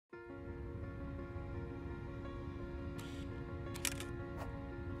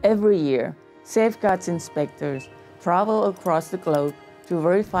Every year, safeguards inspectors travel across the globe to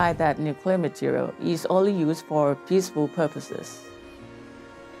verify that nuclear material is only used for peaceful purposes.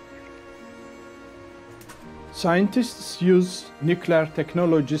 Scientists use nuclear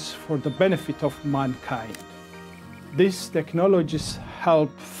technologies for the benefit of mankind. These technologies help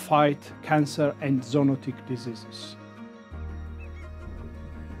fight cancer and zoonotic diseases.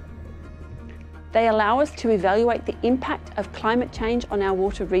 They allow us to evaluate the impact of climate change on our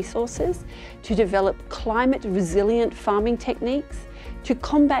water resources, to develop climate-resilient farming techniques, to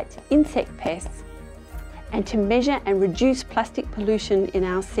combat insect pests, and to measure and reduce plastic pollution in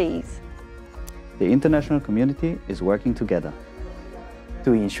our seas. The international community is working together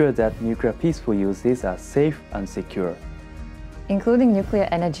to ensure that nuclear peaceful uses are safe and secure, including nuclear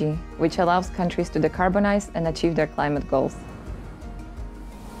energy, which allows countries to decarbonize and achieve their climate goals.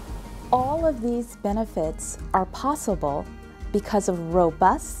 All of these benefits are possible because of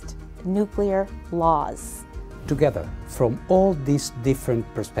robust nuclear laws. Together, from all these different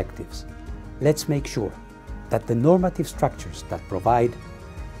perspectives, let's make sure that the normative structures that provide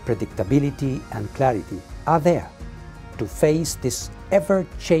predictability and clarity are there to face this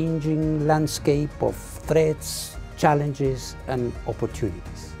ever-changing landscape of threats, challenges, and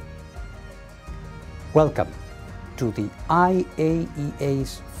opportunities. Welcome to the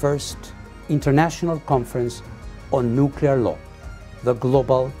IAEA's first International Conference on Nuclear Law, the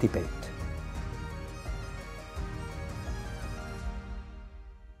Global Debate.